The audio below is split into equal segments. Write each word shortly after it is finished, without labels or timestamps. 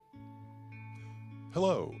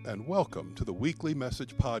Hello, and welcome to the weekly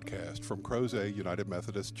message podcast from Crozet United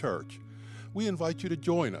Methodist Church. We invite you to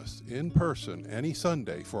join us in person any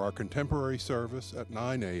Sunday for our contemporary service at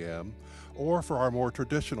 9 a.m. or for our more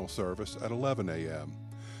traditional service at 11 a.m.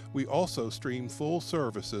 We also stream full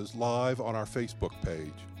services live on our Facebook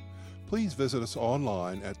page. Please visit us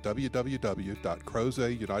online at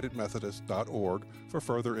www.crozetunitedmethodist.org for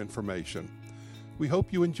further information. We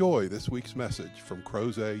hope you enjoy this week's message from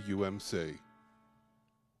Crozet UMC.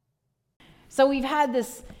 So we've had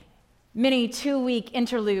this mini 2-week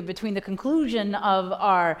interlude between the conclusion of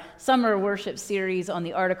our summer worship series on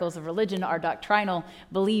the Articles of Religion, our doctrinal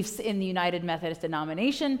beliefs in the United Methodist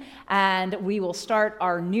denomination, and we will start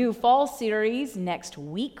our new fall series next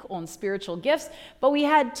week on spiritual gifts. But we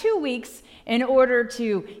had 2 weeks in order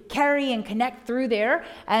to carry and connect through there,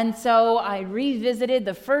 and so I revisited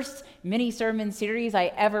the first mini sermon series I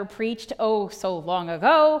ever preached so long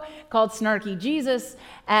ago called Snarky Jesus,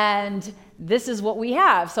 and this is what we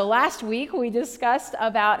have. So last week we discussed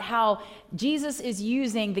about how Jesus is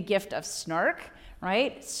using the gift of snark,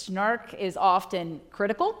 right? Snark is often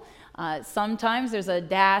critical. Sometimes there's a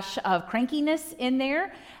dash of crankiness in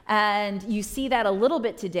there, and you see that a little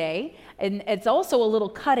bit today. And it's also a little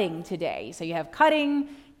cutting today. So you have cutting,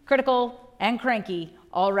 critical, and cranky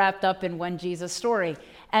all wrapped up in one Jesus story.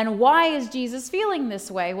 And why is Jesus feeling this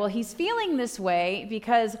way? Well, he's feeling this way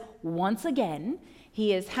because once again,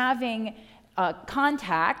 he is having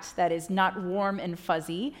contact that is not warm and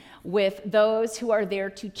fuzzy with those who are there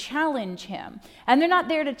to challenge him. And they're not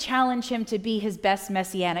there to challenge him to be his best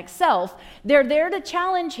messianic self. They're there to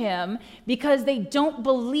challenge him because they don't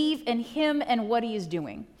believe in him and what he is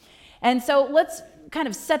doing. And so let's kind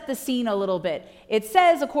of set the scene a little bit. It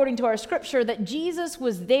says, according to our scripture, that Jesus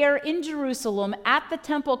was there in Jerusalem at the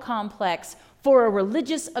temple complex for a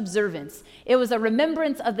religious observance. It was a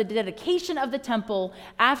remembrance of the dedication of the temple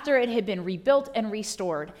after it had been rebuilt and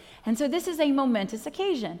restored. And so this is a momentous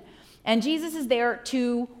occasion. And Jesus is there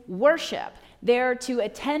to worship, there to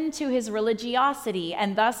attend to his religiosity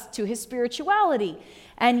and thus to his spirituality.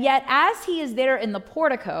 And yet, as he is there in the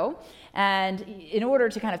portico, and in order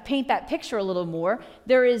to kind of paint that picture a little more,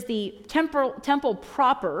 there is the temple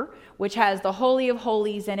proper, which has the Holy of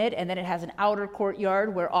Holies in it, and then it has an outer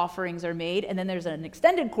courtyard where offerings are made, and then there's an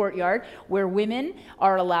extended courtyard where women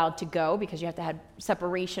are allowed to go because you have to have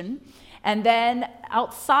separation. And then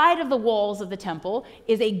outside of the walls of the temple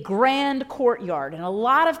is a grand courtyard, and a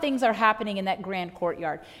lot of things are happening in that grand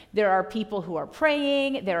courtyard. There are people who are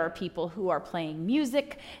praying, there are people who are playing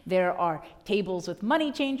music, there are tables with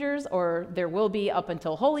money changers, or there will be up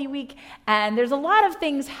until Holy Week, and there's a lot of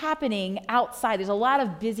things happening outside. There's a lot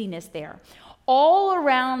of busyness there. All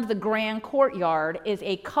around the grand courtyard is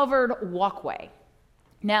a covered walkway.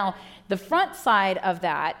 Now, the front side of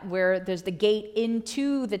that, where there's the gate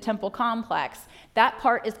into the temple complex, that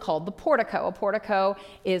part is called the portico. A portico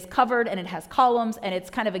is covered and it has columns, and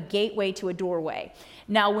it's kind of a gateway to a doorway.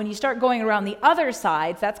 Now, when you start going around the other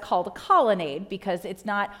sides, that's called a colonnade because it's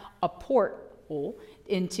not a porthole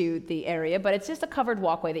into the area, but it's just a covered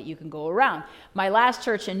walkway that you can go around. My last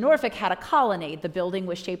church in Norfolk had a colonnade. The building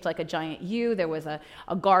was shaped like a giant U. There was a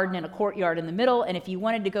garden and a courtyard in the middle, and if you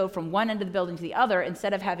wanted to go from one end of the building to the other,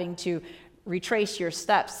 instead of having to retrace your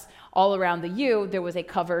steps all around the U, there was a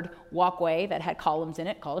covered walkway that had columns in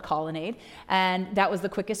it called a colonnade, and that was the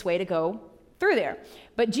quickest way to go through there.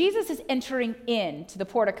 But Jesus is entering into the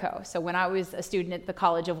portico. So when I was a student at the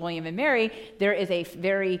College of William and Mary, there is a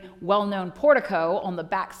very well-known portico on the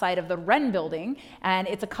back side of the Wren building, and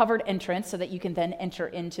it's a covered entrance so that you can then enter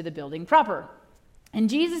into the building proper.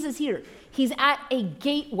 And Jesus is here. He's at a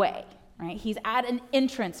gateway, right? He's at an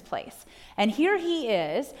entrance place. And here he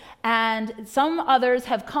is, and some others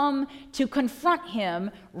have come to confront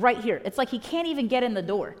him right here. It's like he can't even get in the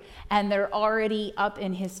door, and they're already up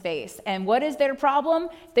in his face. And what is their problem?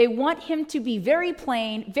 They want him to be very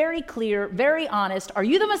plain, very clear, very honest. Are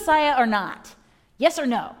you the Messiah or not? Yes or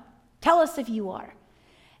no? Tell us if you are.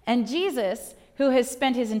 And Jesus, who has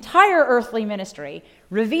spent his entire earthly ministry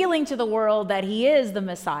revealing to the world that he is the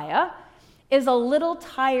Messiah, is a little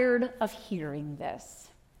tired of hearing this.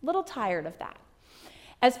 A little tired of that.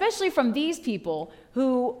 Especially from these people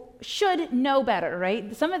who should know better,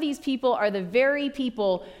 right? Some of these people are the very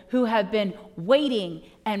people who have been waiting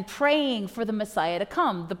and praying for the Messiah to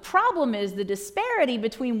come. The problem is the disparity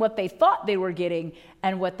between what they thought they were getting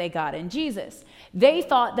and what they got in Jesus. They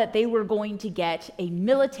thought that they were going to get a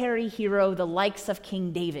military hero, the likes of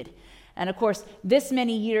King David. And of course, this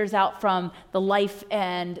many years out from the life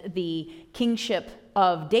and the kingship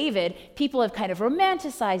of David, people have kind of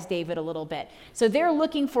romanticized David a little bit. So they're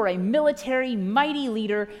looking for a military, mighty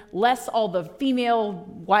leader, less all the female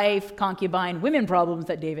wife, concubine, women problems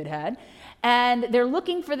that David had. And they're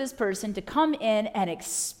looking for this person to come in and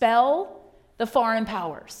expel the foreign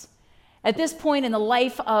powers. At this point in the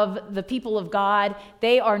life of the people of God,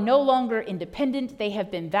 they are no longer independent. They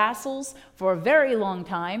have been vassals for a very long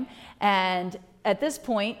time. And at this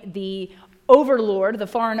point, the overlord, the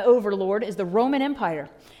foreign overlord, is the Roman Empire.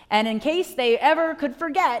 And in case they ever could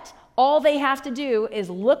forget, all they have to do is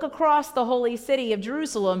look across the holy city of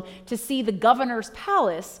Jerusalem to see the governor's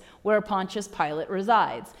palace where Pontius Pilate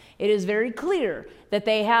resides. It is very clear that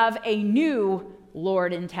they have a new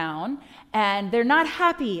lord in town, and they're not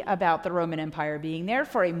happy about the Roman Empire being there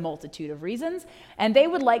for a multitude of reasons, and they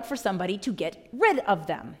would like for somebody to get rid of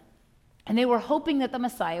them. And they were hoping that the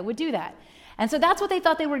Messiah would do that. And so that's what they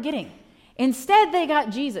thought they were getting. Instead, they got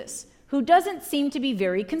Jesus, who doesn't seem to be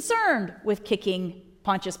very concerned with kicking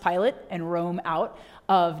Pontius Pilate and Rome out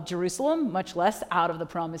of Jerusalem, much less out of the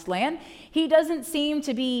Promised Land. He doesn't seem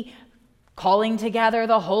to be calling together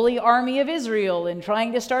the holy army of Israel and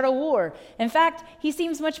trying to start a war. In fact, he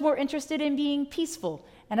seems much more interested in being peaceful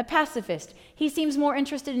and a pacifist. He seems more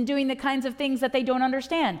interested in doing the kinds of things that they don't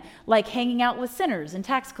understand, like hanging out with sinners and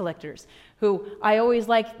tax collectors, who I always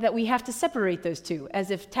like that we have to separate those two, as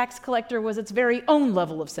if tax collector was its very own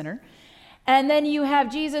level of sinner. And then you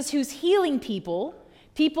have Jesus, who's healing people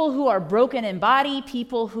who are broken in body,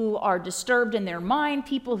 people who are disturbed in their mind,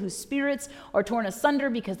 people whose spirits are torn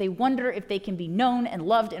asunder because they wonder if they can be known and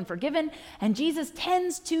loved and forgiven. And Jesus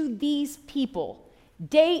tends to these people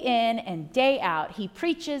day in and day out. He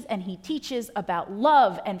preaches and he teaches about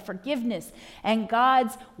love and forgiveness and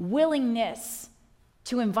God's willingness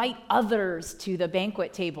to invite others to the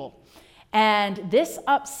banquet table. And this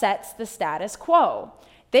upsets the status quo.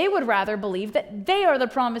 They would rather believe that they are the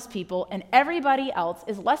promised people and everybody else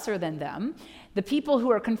is lesser than them. The people who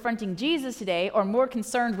are confronting Jesus today are more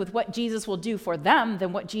concerned with what Jesus will do for them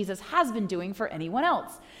than what Jesus has been doing for anyone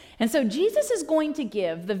else. And so Jesus is going to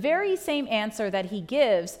give the very same answer that he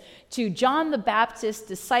gives to John the Baptist's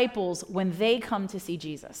disciples when they come to see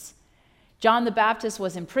Jesus. John the Baptist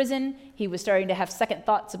was in prison. He was starting to have second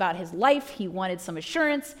thoughts about his life. He wanted some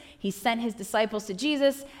assurance. He sent his disciples to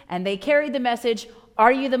Jesus, and they carried the message,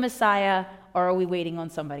 "Are you the Messiah, or are we waiting on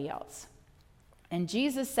somebody else?" And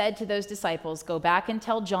Jesus said to those disciples, "Go back and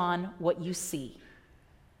tell John what you see.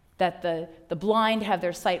 That the blind have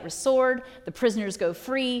their sight restored, the prisoners go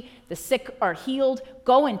free, the sick are healed.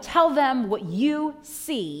 Go and tell them what you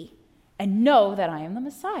see and know that I am the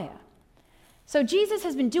Messiah." So Jesus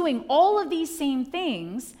has been doing all of these same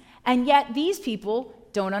things, and yet these people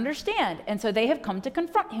don't understand. And so they have come to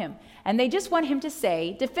confront him. And they just want him to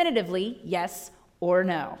say definitively yes or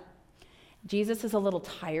no. Jesus is a little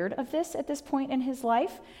tired of this at this point in his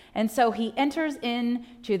life. And so he enters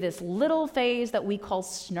into this little phase that we call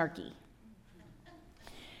snarky.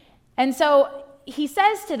 And so he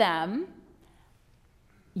says to them,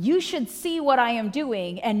 "You should see what I am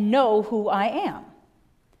doing and know who I am."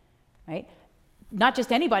 Right? Not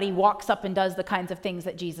just anybody walks up and does the kinds of things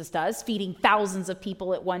that Jesus does, feeding thousands of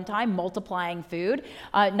people at one time, multiplying food.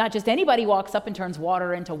 Not just anybody walks up and turns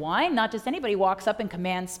water into wine. Not just anybody walks up and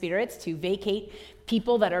commands spirits to vacate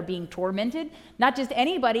people that are being tormented. Not just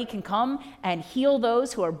anybody can come and heal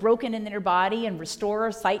those who are broken in their body and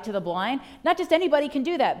restore sight to the blind. Not just anybody can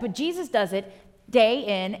do that, but Jesus does it day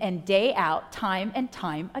in and day out, time and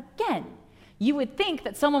time again. You would think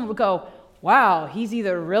that someone would go, "Wow, he's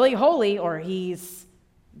either really holy or he's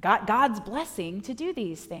got God's blessing to do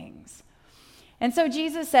these things." And so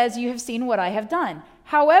Jesus says, "You have seen what I have done.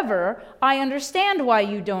 However, I understand why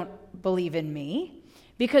you don't believe in me,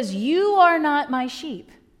 because you are not my sheep.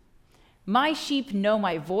 My sheep know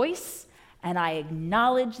my voice, and I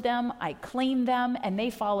acknowledge them, I claim them, and they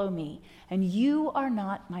follow me. And you are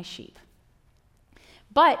not my sheep."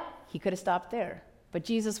 But he could have stopped there. But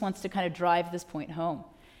Jesus wants to kind of drive this point home.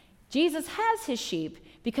 Jesus has his sheep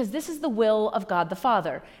because this is the will of God the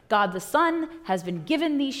Father. God the Son has been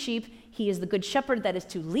given these sheep. He is the good shepherd that is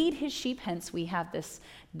to lead his sheep. Hence, we have this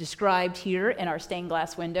described here in our stained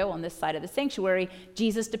glass window on this side of the sanctuary.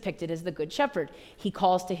 Jesus depicted as the good shepherd. He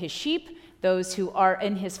calls to his sheep. Those who are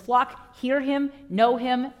in his flock hear him, know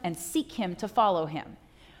him, and seek him to follow him.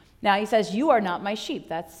 Now he says, "You are not my sheep."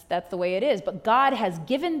 That's the way it is. But God has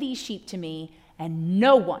given these sheep to me, and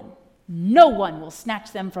no one will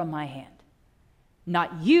snatch them from my hand.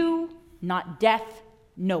 Not you, not death,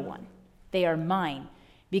 no one. They are mine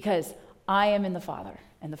because I am in the Father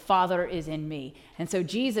and the Father is in me. And so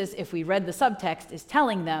Jesus, if we read the subtext, is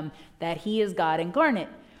telling them that he is God incarnate.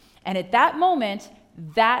 And at that moment,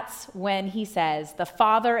 that's when he says, the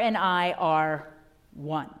Father and I are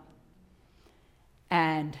one.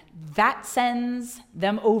 And that sends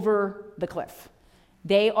them over the cliff.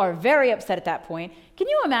 They are very upset at that point. Can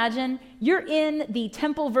you imagine? You're in the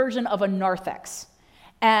temple version of a narthex,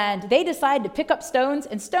 and they decide to pick up stones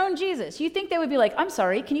and stone Jesus. You think they would be like, I'm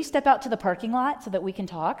sorry, can you step out to the parking lot so that we can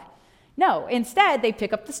talk? No, instead they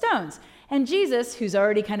pick up the stones. And Jesus, who's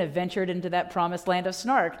already kind of ventured into that promised land of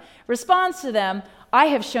snark, responds to them, I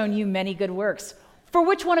have shown you many good works. For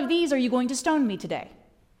which one of these are you going to stone me today?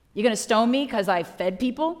 You're going to stone me because I fed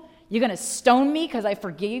people? You're going to stone me because I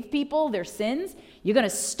forgave people their sins? You're going to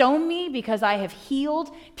stone me because I have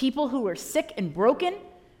healed people who were sick and broken?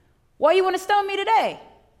 Why you want to stone me today?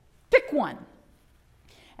 Pick one.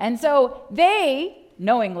 And so they,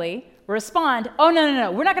 knowingly, respond, oh,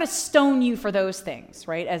 no, we're not going to stone you for those things,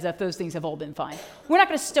 right? As if those things have all been fine. We're not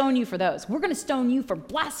going to stone you for those. We're going to stone you for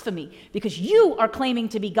blasphemy because you are claiming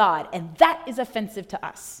to be God, and that is offensive to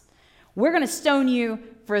us. We're going to stone you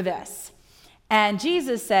for this. And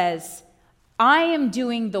Jesus says, I am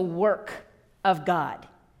doing the work of God.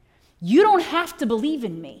 You don't have to believe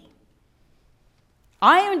in me.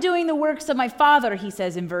 I am doing the works of my Father, he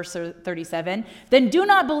says in verse 37. Then do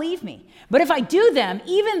not believe me. But if I do them,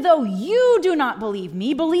 even though you do not believe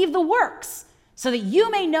me, believe the works, so that you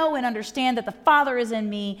may know and understand that the Father is in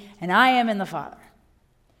me and I am in the Father.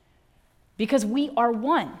 Because we are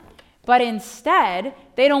one. But instead,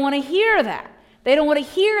 they don't want to hear that. They don't want to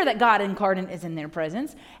hear that God incarnate is in their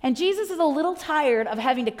presence. And Jesus is a little tired of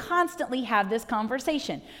having to constantly have this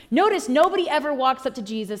conversation. Notice nobody ever walks up to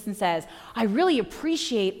Jesus and says, I really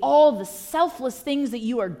appreciate all the selfless things that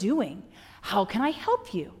you are doing. How can I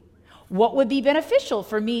help you? What would be beneficial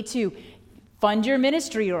for me to fund your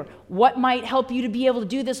ministry? Or what might help you to be able to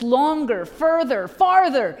do this longer, further,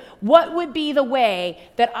 farther? What would be the way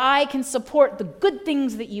that I can support the good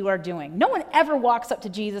things that you are doing? No one ever walks up to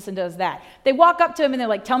Jesus and does that. They walk up to him and they're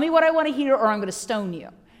like, tell me what I want to hear or I'm going to stone you.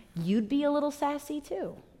 You'd be a little sassy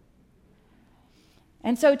too.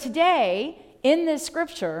 And so today, in this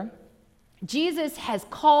scripture, Jesus has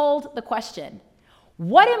called the question,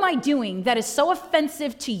 what am I doing that is so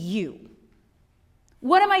offensive to you?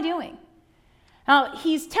 What am I doing? Now,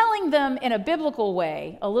 he's telling them in a biblical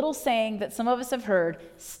way, a little saying that some of us have heard,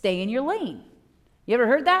 stay in your lane. You ever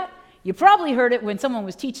heard that? You probably heard it when someone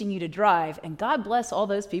was teaching you to drive, and God bless all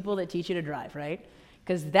those people that teach you to drive, right?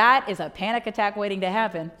 Because that is a panic attack waiting to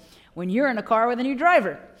happen when you're in a car with a new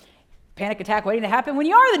driver. Panic attack waiting to happen when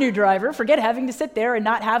you are the new driver. Forget having to sit there and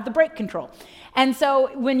not have the brake control. And so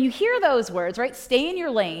when you hear those words, right, stay in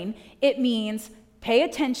your lane, it means pay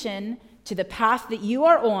attention to the path that you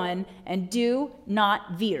are on and do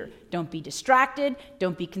not veer. Don't be distracted.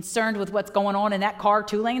 Don't be concerned with what's going on in that car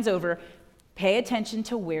 2 lanes over. Pay attention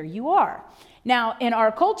to where you are. Now, in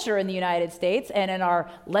our culture in the United States and in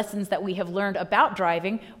our lessons that we have learned about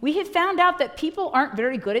driving, we have found out that people aren't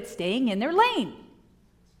very good at staying in their lane.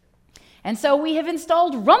 And so we have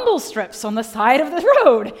installed rumble strips on the side of the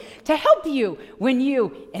road to help you when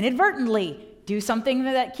you inadvertently do something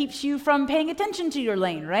that keeps you from paying attention to your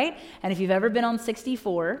lane, right? And if you've ever been on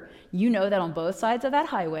 64, you know that on both sides of that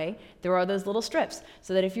highway, there are those little strips.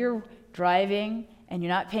 So that if you're driving and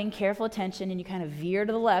you're not paying careful attention and you kind of veer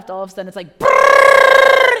to the left, all of a sudden it's like,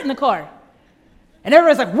 in the car. And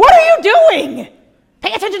everyone's like, what are you doing?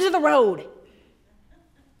 Pay attention to the road.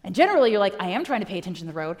 And generally you're like, I am trying to pay attention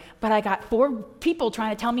to the road, but I got 4 people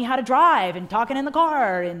trying to tell me how to drive and talking in the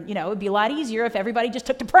car. And, you know, it'd be a lot easier if everybody just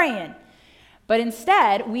took to praying. But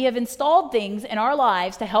instead, we have installed things in our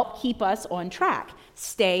lives to help keep us on track.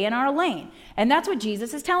 Stay in our lane. And that's what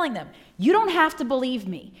Jesus is telling them. You don't have to believe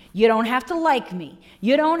me. You don't have to like me.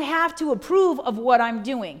 You don't have to approve of what I'm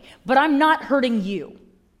doing. But I'm not hurting you.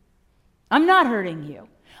 I'm not hurting you.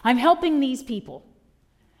 I'm helping these people.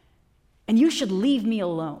 And you should leave me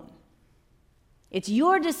alone. It's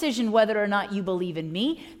your decision whether or not you believe in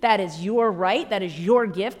me. That is your right. That is your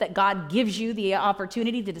gift that God gives you the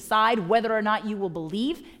opportunity to decide whether or not you will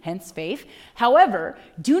believe, hence faith. However,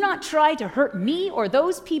 do not try to hurt me or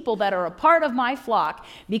those people that are a part of my flock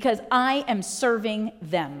because I am serving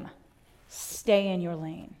them. Stay in your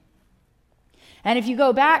lane. And if you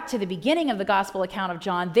go back to the beginning of the gospel account of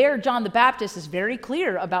John, there John the Baptist is very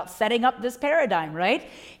clear about setting up this paradigm, right?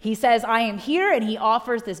 He says, I am here, and he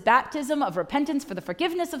offers this baptism of repentance for the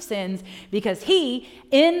forgiveness of sins because he,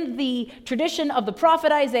 in the tradition of the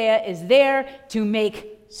prophet Isaiah, is there to make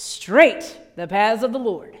straight the paths of the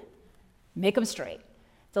Lord. Make them straight.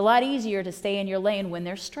 It's a lot easier to stay in your lane when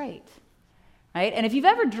they're straight. Right? And if you've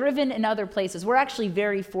ever driven in other places, we're actually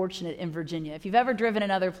very fortunate in Virginia. If you've ever driven in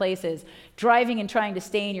other places, driving and trying to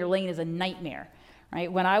stay in your lane is a nightmare.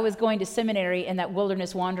 right? When I was going to seminary in that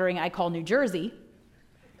wilderness wandering I call New Jersey,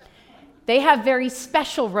 they have very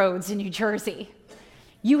special roads in New Jersey.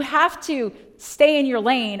 You have to stay in your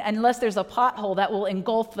lane unless there's a pothole that will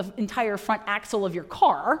engulf the entire front axle of your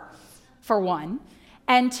car, for one.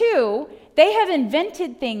 And two, they have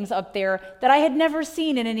invented things up there that I had never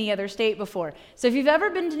seen in any other state before. So if you've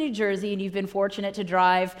ever been to New Jersey and you've been fortunate to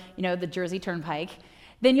drive, the Jersey Turnpike,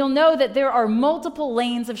 then you'll know that there are multiple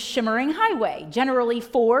lanes of shimmering highway, generally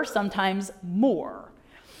 4, sometimes more.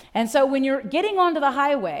 And so when you're getting onto the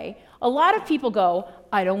highway, a lot of people go,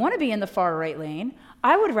 I don't want to be in the far right lane.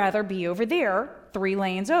 I would rather be over there, 3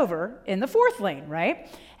 lanes over, in the 4th lane, right?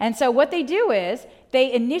 And so what they do is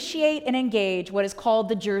they initiate and engage what is called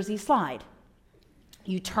the Jersey slide.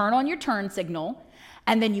 You turn on your turn signal,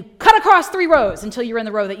 and then you cut across 3 rows until you're in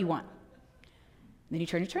the row that you want. Then you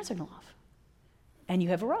turn your turn signal off, and you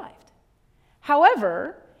have arrived.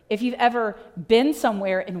 However, if you've ever been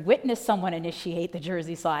somewhere and witnessed someone initiate the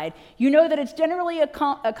Jersey slide, you know that it's generally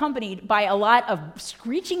accompanied by a lot of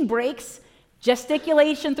screeching brakes,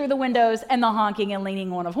 gesticulation through the windows, and the honking and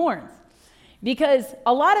leaning on of horns. Because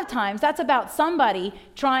a lot of times that's about somebody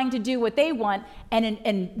trying to do what they want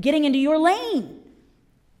and getting into your lane.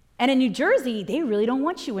 And in New Jersey, they really don't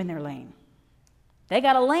want you in their lane. They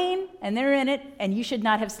got a lane and they're in it, and you should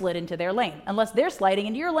not have slid into their lane unless they're sliding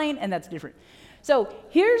into your lane, and that's different. So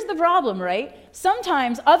here's the problem, right?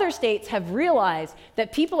 Sometimes other states have realized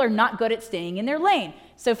that people are not good at staying in their lane.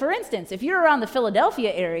 So for instance, if you're around the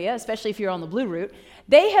Philadelphia area, especially if you're on the Blue Route,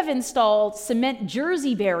 they have installed cement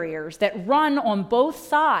Jersey barriers that run on both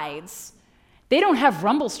sides. They don't have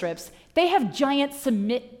rumble strips. They have giant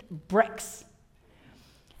cement bricks.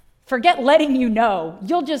 Forget letting you know.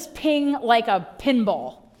 You'll just ping like a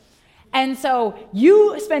pinball. And so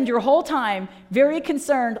you spend your whole time very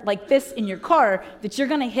concerned like this in your car that you're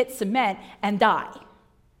going to hit cement and die.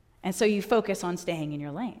 And so you focus on staying in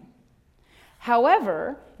your lane.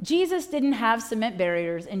 However, Jesus didn't have cement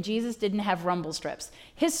barriers and Jesus didn't have rumble strips.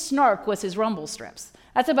 His snark was his rumble strips.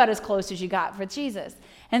 That's about as close as you got for Jesus.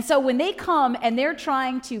 And so when they come and they're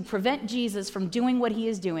trying to prevent Jesus from doing what he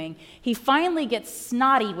is doing, he finally gets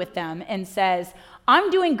snotty with them and says,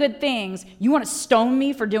 I'm doing good things. You want to stone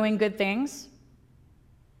me for doing good things?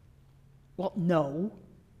 Well, no.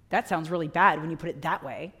 That sounds really bad when you put it that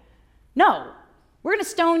way. No. We're going to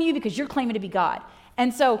stone you because you're claiming to be God.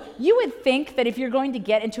 And so you would think that if you're going to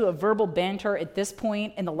get into a verbal banter at this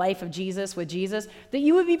point in the life of Jesus with Jesus, that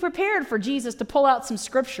you would be prepared for Jesus to pull out some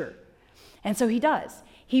scripture. And so he does.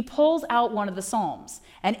 He pulls out one of the Psalms.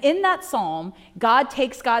 And in that psalm, God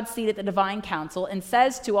takes God's seat at the divine council and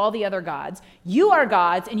says to all the other gods, you are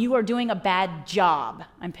gods and you are doing a bad job.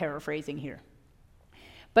 I'm paraphrasing here.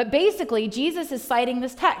 But basically, Jesus is citing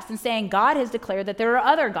this text and saying God has declared that there are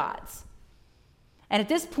other gods. And at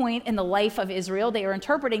this point in the life of Israel, they are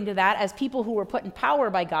interpreting to that as people who were put in power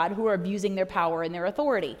by God, who are abusing their power and their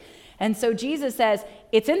authority. And so Jesus says,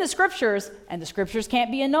 it's in the scriptures, and the scriptures can't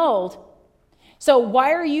be annulled. So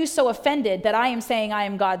why are you so offended that I am saying I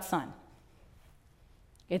am God's son?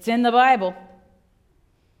 It's in the Bible.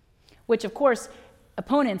 Which, of course,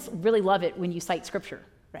 opponents really love it when you cite scripture,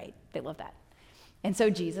 right? They love that. And so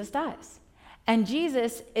Jesus does. And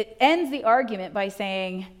Jesus ends the argument by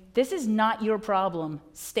saying, this is not your problem.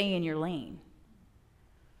 Stay in your lane.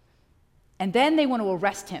 And then they want to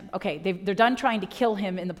arrest him. Okay, they're done trying to kill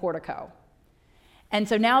him in the portico. And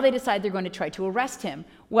so now they decide they're going to try to arrest him.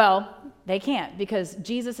 Well, they can't because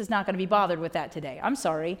Jesus is not going to be bothered with that today. I'm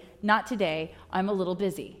sorry, not today. I'm a little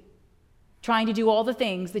busy trying to do all the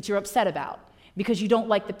things that you're upset about because you don't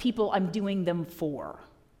like the people I'm doing them for.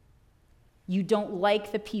 You don't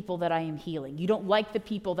like the people that I am healing. You don't like the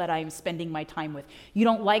people that I am spending my time with. You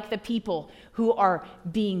don't like the people who are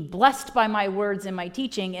being blessed by my words and my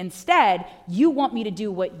teaching. Instead, you want me to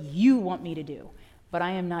do what you want me to do. But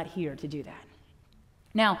I am not here to do that.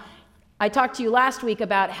 Now, I talked to you last week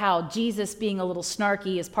about how Jesus being a little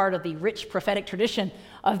snarky is part of the rich prophetic tradition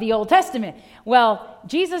of the Old Testament. Well,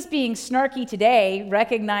 Jesus being snarky today,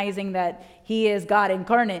 recognizing that he is God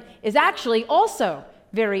incarnate, is actually also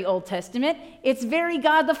very Old Testament. It's very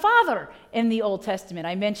God the Father in the Old Testament.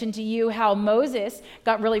 I mentioned to you how Moses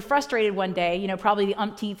got really frustrated one day, probably the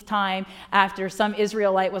umpteenth time after some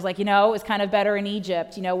Israelite was like, it was kind of better in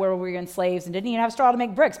Egypt, where we were in slaves and didn't even have straw to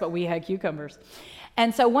make bricks, but we had cucumbers.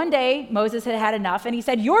 And so one day, Moses had had enough, and he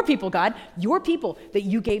said, your people, God, your people that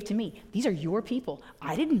you gave to me, these are your people.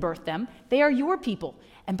 I didn't birth them. They are your people.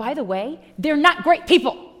 And by the way, they're not great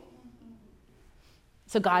people.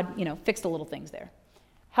 So God, fixed the little things there.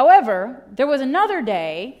 However, there was another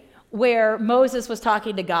day where Moses was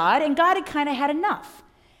talking to God, and God had kind of had enough.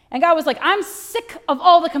 And God was like, I'm sick of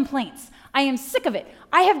all the complaints. I am sick of it.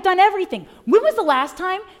 I have done everything. When was the last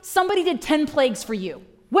time somebody did 10 plagues for you?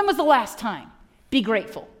 When was the last time? Be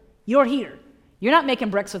grateful. You're here. You're not making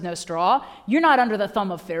bricks with no straw. You're not under the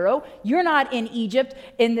thumb of Pharaoh. You're not in Egypt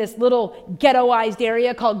in this little ghettoized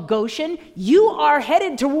area called Goshen. You are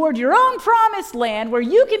headed toward your own promised land where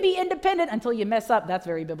you can be independent until you mess up. That's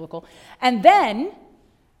very biblical. And then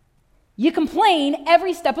you complain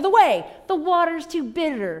every step of the way. The water's too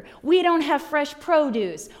bitter. We don't have fresh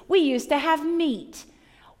produce. We used to have meat.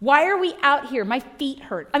 Why are we out here? My feet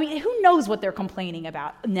hurt. I mean, who knows what they're complaining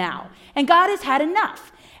about now? And God has had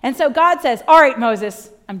enough. And so God says, all right, Moses,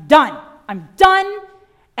 I'm done. I'm done.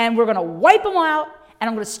 And we're going to wipe them out. And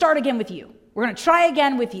I'm going to start again with you. We're going to try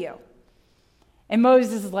again with you. And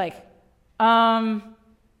Moses is like, I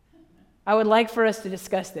would like for us to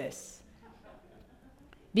discuss this.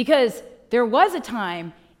 Because there was a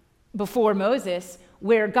time before Moses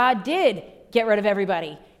where God did get rid of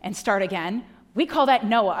everybody and start again. We call that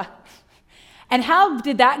Noah. And how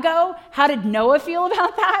did that go? How did Noah feel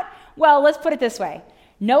about that? Well, let's put it this way.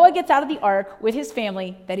 Noah gets out of the ark with his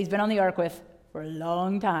family that he's been on the ark with for a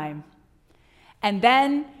long time. And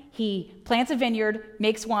then he plants a vineyard,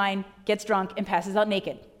 makes wine, gets drunk, and passes out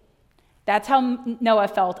naked. That's how Noah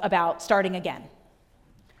felt about starting again.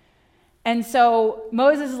 And so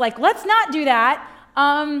Moses is like, let's not do that.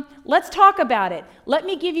 Let's talk about it. Let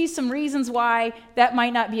me give you some reasons why that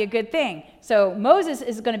might not be a good thing. So Moses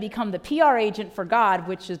is going to become the PR agent for God,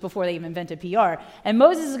 which is before they even invented PR. And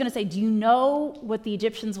Moses is going to say, do you know what the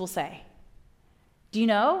Egyptians will say? Do you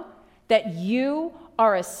know that you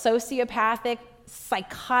are a sociopathic,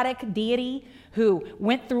 psychotic deity who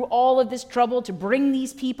went through all of this trouble to bring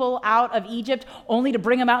these people out of Egypt, only to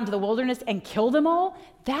bring them out into the wilderness and kill them all?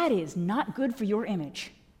 That is not good for your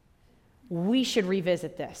image. We should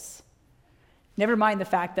revisit this. Never mind the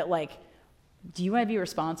fact that, do you want to be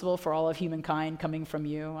responsible for all of humankind coming from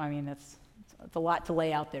you? I mean, that's a lot to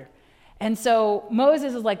lay out there. And so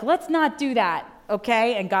Moses is like, let's not do that,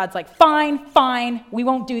 okay? And God's like, fine, we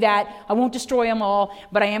won't do that. I won't destroy them all,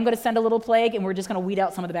 but I am going to send a little plague, and we're just going to weed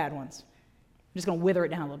out some of the bad ones. We're just going to wither it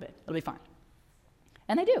down a little bit. It'll be fine.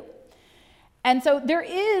 And they do. And so there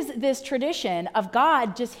is this tradition of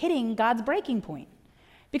God just hitting God's breaking point.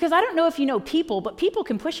 Because I don't know if you know people, but people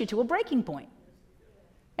can push you to a breaking point.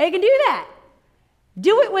 They can do that.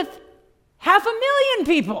 Do it with 500,000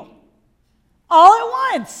 people all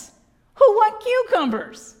at once who want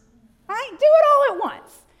cucumbers. Right? Do it all at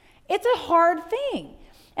once. It's a hard thing.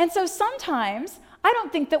 And so sometimes I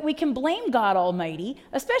don't think that we can blame God Almighty,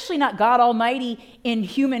 especially not God Almighty in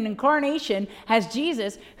human incarnation as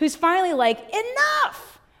Jesus, who's finally like,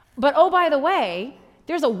 enough. But oh, by the way,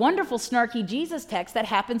 there's a wonderful Snarky Jesus text that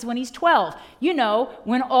happens when he's 12. You know,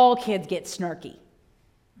 when all kids get snarky.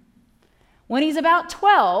 When he's about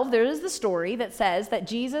 12, there is the story that says that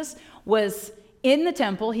Jesus was in the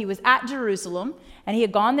temple. He was at Jerusalem, and he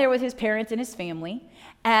had gone there with his parents and his family.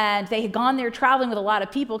 And they had gone there traveling with a lot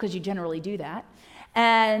of people, because you generally do that.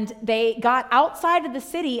 And they got outside of the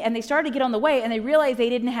city, and they started to get on the way, and they realized they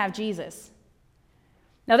didn't have Jesus.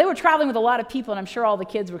 Now, they were traveling with a lot of people, and I'm sure all the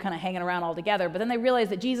kids were kind of hanging around all together, but then they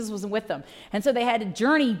realized that Jesus wasn't with them. And so they had to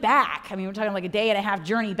journey back. I mean, we're talking like a day and a half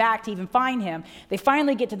journey back to even find him. They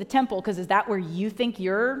finally get to the temple, because is that where you think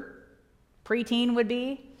your preteen would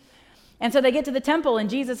be? And so they get to the temple, and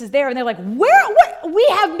Jesus is there, and they're like, we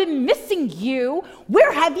have been missing you.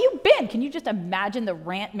 Where have you been? Can you just imagine the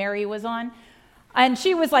rant Mary was on? And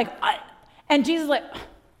she was like, and Jesus was like,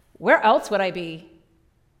 where else would I be?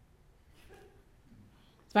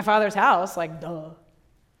 It's my Father's house. Like, duh,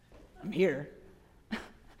 I'm here.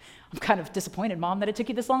 I'm kind of disappointed, Mom, that it took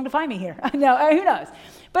you this long to find me here. No, who knows?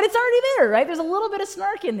 But it's already there, right? There's a little bit of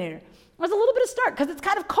snark in there. There's a little bit of snark, because it's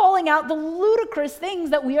kind of calling out the ludicrous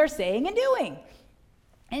things that we are saying and doing.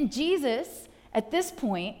 And Jesus, at this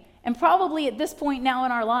point, and probably at this point now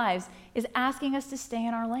in our lives, is asking us to stay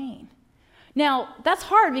in our lane. Now, that's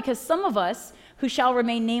hard, because some of us, who shall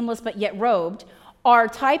remain nameless but yet robed, are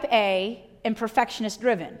type A and perfectionist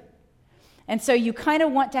driven. And so you kind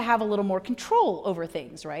of want to have a little more control over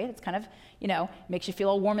things, right? It's kind of, makes you feel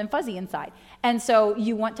all warm and fuzzy inside. And so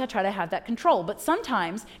you want to try to have that control. But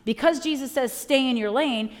sometimes, because Jesus says stay in your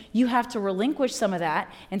lane, you have to relinquish some of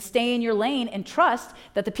that and stay in your lane and trust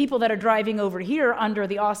that the people that are driving over here under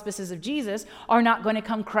the auspices of Jesus are not going to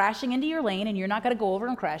come crashing into your lane, and you're not going to go over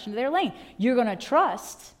and crash into their lane. You're going to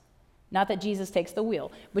trust, not that Jesus takes the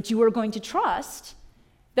wheel, but you are going to trust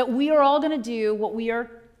that we are all going to do what we are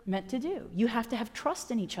meant to do. You have to have trust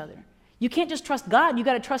in each other. You can't just trust God. You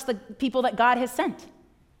got to trust the people that God has sent.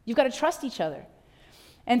 You've got to trust each other.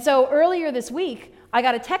 And so earlier this week, I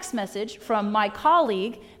got a text message from my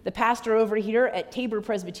colleague, the pastor over here at Tabor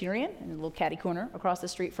Presbyterian, in a little catty corner across the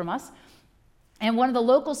street from us. And one of the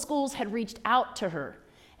local schools had reached out to her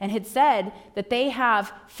and had said that they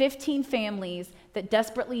have 15 families that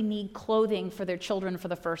desperately need clothing for their children for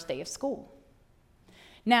the first day of school.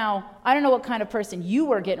 Now, I don't know what kind of person you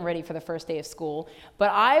were getting ready for the first day of school,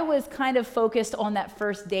 but I was kind of focused on that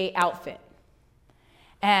first day outfit.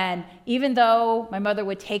 And even though my mother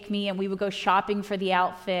would take me and we would go shopping for the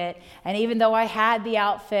outfit, and even though I had the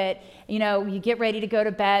outfit, you get ready to go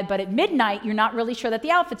to bed, but at midnight, you're not really sure that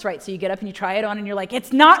the outfit's right. So you get up and you try it on and you're like,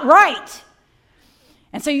 it's not right.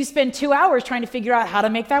 And so you spend 2 hours trying to figure out how to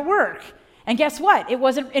make that work. And guess what? It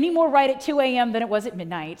wasn't any more right at 2 a.m. than it was at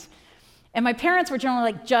midnight. And my parents were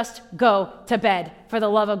generally like, just go to bed. For the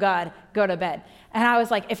love of God, go to bed. And I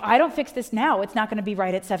was like, if I don't fix this now, it's not going to be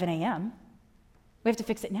right at 7 a.m. We have to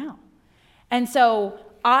fix it now. And so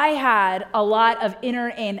I had a lot of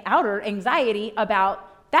inner and outer anxiety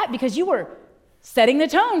about that because you were setting the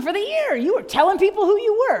tone for the year. You were telling people who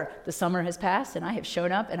you were. The summer has passed and I have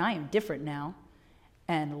shown up and I am different now.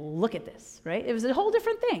 And look at this, right? It was a whole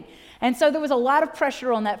different thing. And so there was a lot of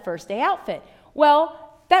pressure on that first day outfit. Well,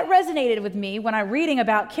 that resonated with me when I'm reading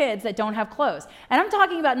about kids that don't have clothes. And I'm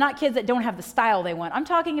talking about not kids that don't have the style they want. I'm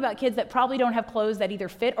talking about kids that probably don't have clothes that either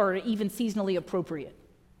fit or are even seasonally appropriate.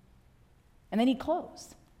 And they need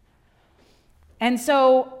clothes. And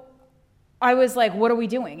so I was like, what are we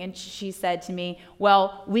doing? And she said to me,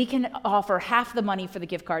 well, we can offer half the money for the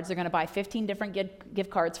gift cards. They're going to buy 15 different gift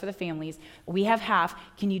cards for the families. We have half.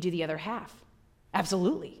 Can you do the other half?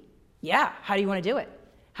 Absolutely. Yeah. How do you want to do it?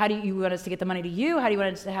 How do you want us to get the money to you? How do you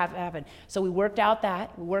want us to have it happen? So we worked out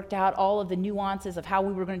that. We worked out all of the nuances of how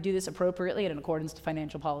we were going to do this appropriately and in accordance to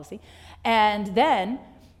financial policy. And then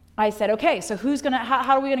I said, okay, so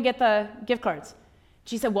how are we going to get the gift cards?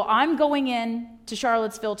 She said, well, I'm going in to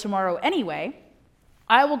Charlottesville tomorrow anyway.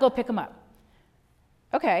 I will go pick them up.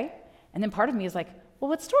 Okay. And then part of me is like, well,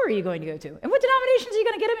 what store are you going to go to? And what denominations are you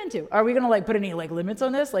going to get them into? Are we going to put any limits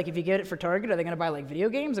on this? Like if you get it for Target, are they going to buy video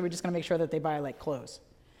games? Or are we just going to make sure that they buy clothes?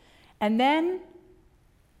 And then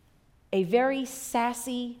a very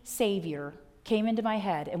sassy savior came into my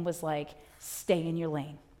head and was like, stay in your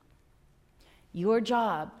lane. Your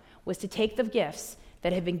job was to take the gifts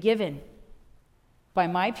that had been given by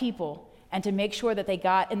my people and to make sure that they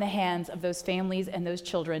got in the hands of those families and those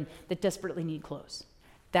children that desperately need clothes.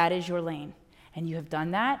 That is your lane. And you have done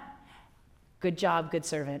that. Good job, good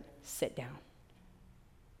servant. Sit down.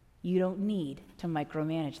 You don't need to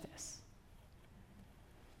micromanage this.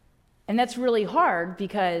 And that's really hard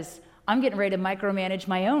because I'm getting ready to micromanage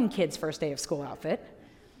my own kid's first day of school outfit.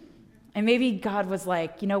 And maybe God was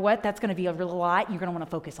like, you know what? That's going to be a real lot. You're going to want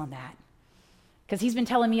to focus on that. Because he's been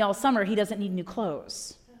telling me all summer he doesn't need new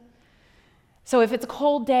clothes. So if it's a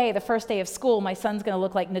cold day, the first day of school, my son's going to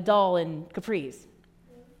look like Nadal in capris.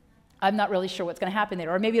 I'm not really sure what's going to happen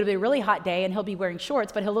there. Or maybe it'll be a really hot day and he'll be wearing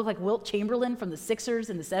shorts, but he'll look like Wilt Chamberlain from the Sixers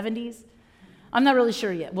in the 70s. I'm not really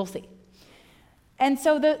sure yet. We'll see. And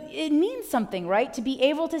so it means something, right? To be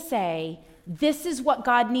able to say, this is what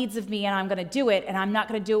God needs of me and I'm going to do it, and I'm not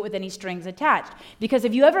going to do it with any strings attached. Because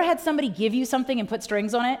have you ever had somebody give you something and put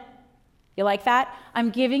strings on it? You like that?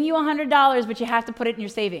 I'm giving you $100, but you have to put it in your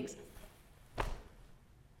savings.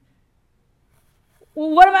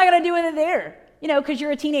 Well, what am I going to do with it there? Because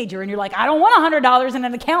you're a teenager and you're like, I don't want $100 in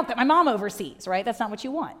an account that my mom oversees, right? That's not what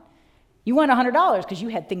you want. You want $100 because you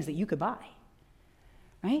had things that you could buy.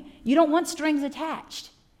 Right? You don't want strings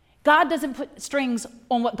attached. God doesn't put strings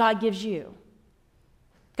on what God gives you.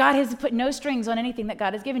 God has put no strings on anything that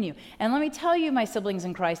God has given you. And let me tell you, my siblings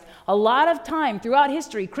in Christ, a lot of time throughout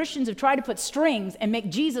history, Christians have tried to put strings and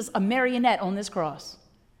make Jesus a marionette on this cross.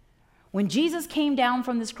 When Jesus came down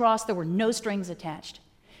from this cross, there were no strings attached.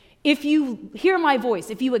 If you hear my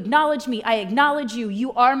voice, if you acknowledge me, I acknowledge you.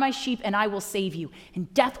 You are my sheep, and I will save you.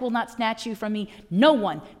 And death will not snatch you from me. No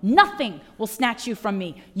one, nothing will snatch you from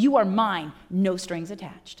me. You are mine, no strings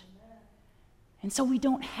attached. And so we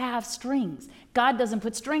don't have strings. God doesn't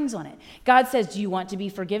put strings on it. God says, do you want to be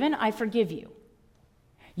forgiven? I forgive you.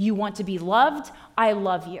 You want to be loved? I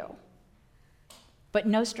love you. But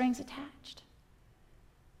no strings attached.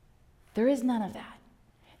 There is none of that.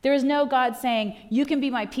 There is no God saying, you can be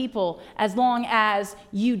my people as long as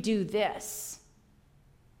you do this.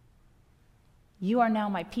 You are now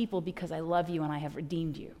my people because I love you and I have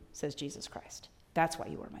redeemed you, says Jesus Christ. That's why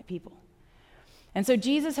you are my people. And so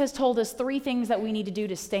Jesus has told us 3 things that we need to do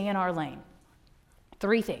to stay in our lane.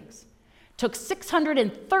 3 things. Took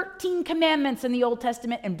 613 commandments in the Old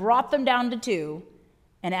Testament and brought them down to 2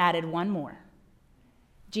 and added 1 more.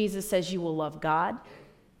 Jesus says you will love God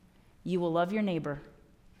you will love your neighbor,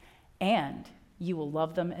 and you will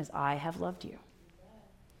love them as I have loved you.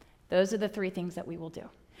 Those are the three things that we will do.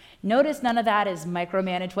 Notice none of that is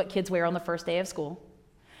micromanage what kids wear on the first day of school.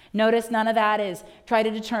 Notice none of that is try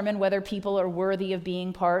to determine whether people are worthy of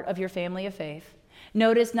being part of your family of faith.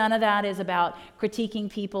 Notice none of that is about critiquing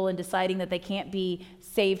people and deciding that they can't be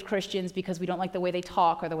saved Christians because we don't like the way they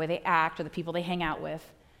talk or the way they act or the people they hang out with.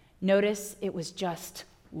 Notice it was just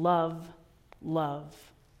love, love,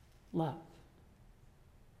 love.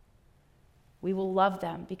 We will love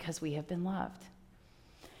them because we have been loved.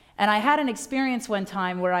 And I had an experience one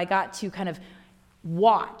time where I got to kind of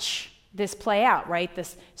watch this play out, right?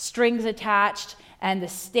 This strings attached and the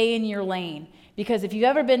stay in your lane. Because if you've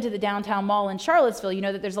ever been to the downtown mall in Charlottesville, you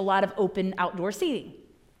know that there's a lot of open outdoor seating.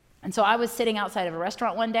 And so I was sitting outside of a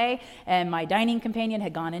restaurant one day, and my dining companion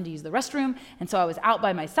had gone in to use the restroom, and so I was out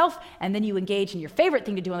by myself, and then you engage in your favorite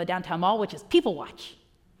thing to do on the downtown mall, which is people watch.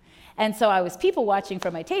 And so I was people watching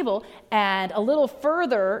from my table, and a little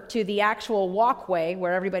further to the actual walkway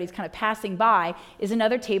where everybody's kind of passing by is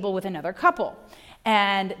another table with another couple.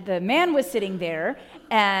 And the man was sitting there,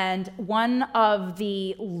 and one of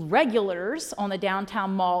the regulars on the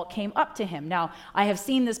downtown mall came up to him. Now, I have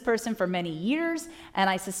seen this person for many years, and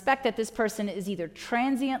I suspect that this person is either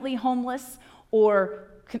transiently homeless or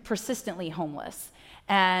persistently homeless.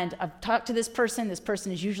 And I've talked to this person. This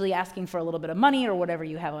person is usually asking for a little bit of money or whatever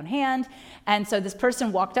you have on hand. And so this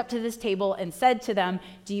person walked up to this table and said to them,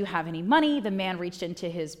 "Do you have any money?" The man reached into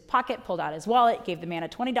his pocket, pulled out his wallet, gave the man a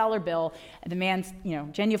 $20 bill. And the man,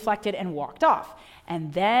 genuflected and walked off.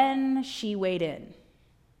 And then she weighed in.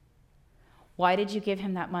 "Why did you give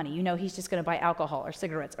him that money? You know he's just going to buy alcohol or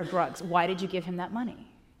cigarettes or drugs. Why did you give him that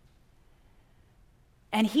money?"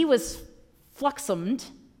 And he was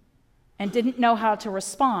fluxumed and didn't know how to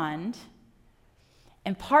respond.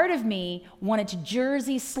 And part of me wanted to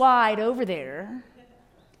Jersey slide over there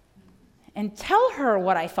and tell her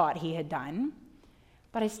what I thought he had done,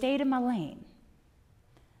 but I stayed in my lane.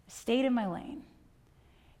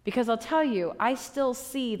 Because I'll tell you, I still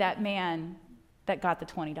see that man that got the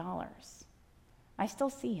 $20. I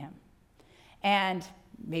still see him. And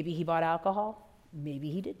maybe he bought alcohol,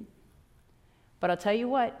 maybe he didn't. But I'll tell you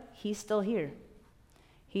what, he's still here.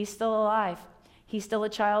 He's still alive. He's still a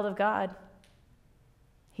child of God.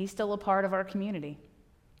 He's still a part of our community.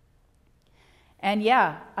 And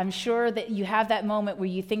yeah, I'm sure that you have that moment where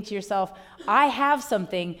you think to yourself, I have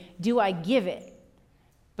something, do I give it?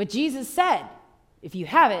 But Jesus said, if you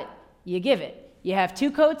have it, you give it. You have 2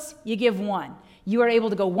 coats, you give 1. You are able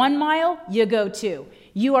to go 1 mile, you go 2.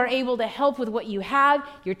 You are able to help with what you have,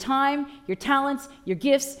 your time, your talents, your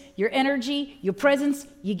gifts, your energy, your presence,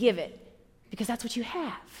 you give it. Because that's what you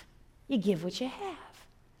have. You give what you have.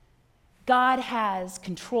 God has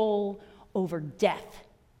control over death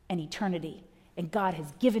and eternity, and God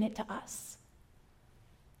has given it to us.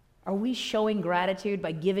 Are we showing gratitude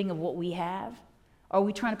by giving of what we have? Are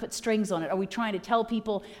we trying to put strings on it? Are we trying to tell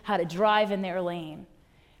people how to drive in their lane?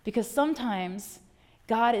 Because sometimes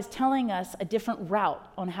God is telling us a different route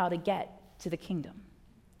on how to get to the kingdom.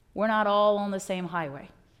 We're not all on the same highway.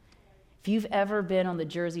 If you've ever been on the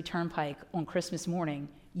Jersey Turnpike on Christmas morning,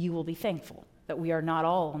 you will be thankful that we are not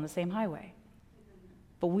all on the same highway.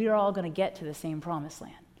 But we are all going to get to the same promised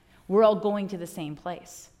land. We're all going to the same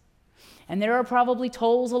place. And there are probably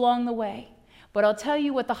tolls along the way. But I'll tell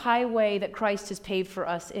you what the highway that Christ has paved for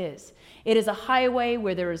us is. It is a highway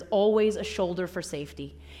where there is always a shoulder for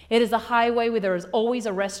safety. It is a highway where there is always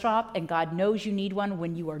a rest stop, and God knows you need one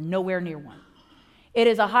when you are nowhere near one. It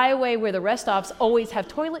is a highway where the rest stops always have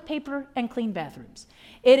toilet paper and clean bathrooms.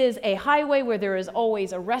 It is a highway where there is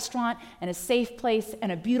always a restaurant and a safe place and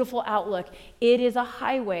a beautiful outlook. It is a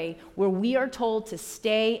highway where we are told to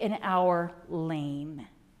stay in our lane.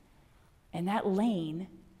 And that lane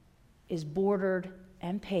is bordered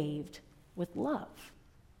and paved with love.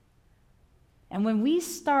 And when we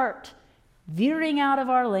start veering out of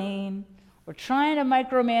our lane or trying to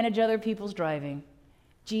micromanage other people's driving,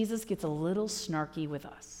 Jesus gets a little snarky with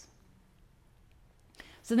us.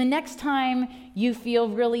 So the next time you feel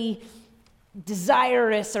really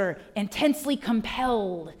desirous or intensely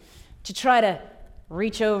compelled to try to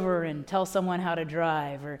reach over and tell someone how to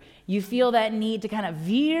drive, or you feel that need to kind of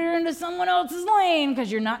veer into someone else's lane because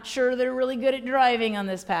you're not sure they're really good at driving on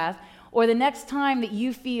this path, or the next time that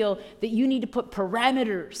you feel that you need to put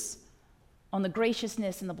parameters on the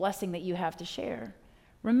graciousness and the blessing that you have to share,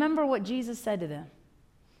 remember what Jesus said to them.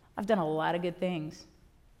 I've done a lot of good things.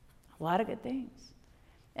 A lot of good things.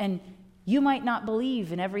 And you might not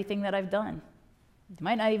believe in everything that I've done. You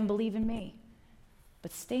might not even believe in me.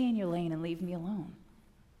 But stay in your lane and leave me alone.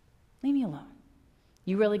 Leave me alone.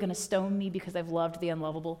 You really going to stone me because I've loved the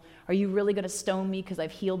unlovable? Are you really going to stone me because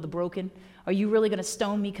I've healed the broken? Are you really going to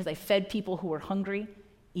stone me because I fed people who were hungry,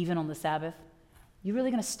 even on the Sabbath? You really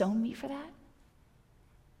going to stone me for that?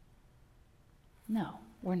 No,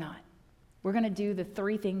 we're not. We're going to do the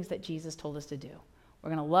 3 things that Jesus told us to do. We're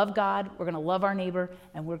going to love God, we're going to love our neighbor,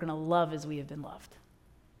 and we're going to love as we have been loved.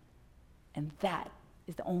 And that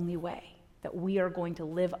is the only way that we are going to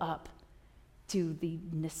live up to the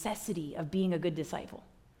necessity of being a good disciple.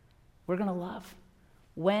 We're going to love.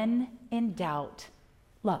 When in doubt,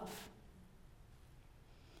 love.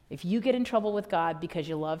 If you get in trouble with God because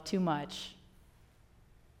you love too much,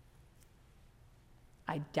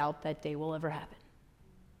 I doubt that day will ever happen.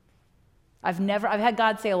 I've had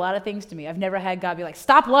God say a lot of things to me. I've never had God be like,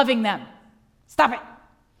 stop loving them. Stop it.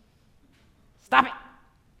 Stop it.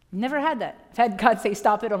 Never had that. I've had God say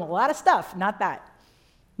stop it on a lot of stuff, not that.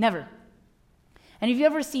 Never. And have you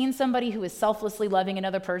ever seen somebody who is selflessly loving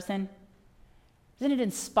another person? Doesn't it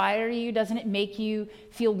inspire you? Doesn't it make you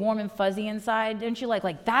feel warm and fuzzy inside? Don't you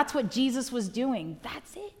like that's what Jesus was doing.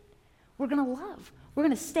 That's it. We're going to love. We're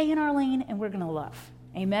going to stay in our lane and we're going to love.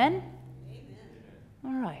 Amen? Amen.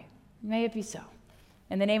 All right. May it be so.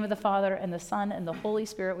 In the name of the Father and the Son and the Holy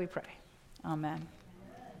Spirit we pray. Amen.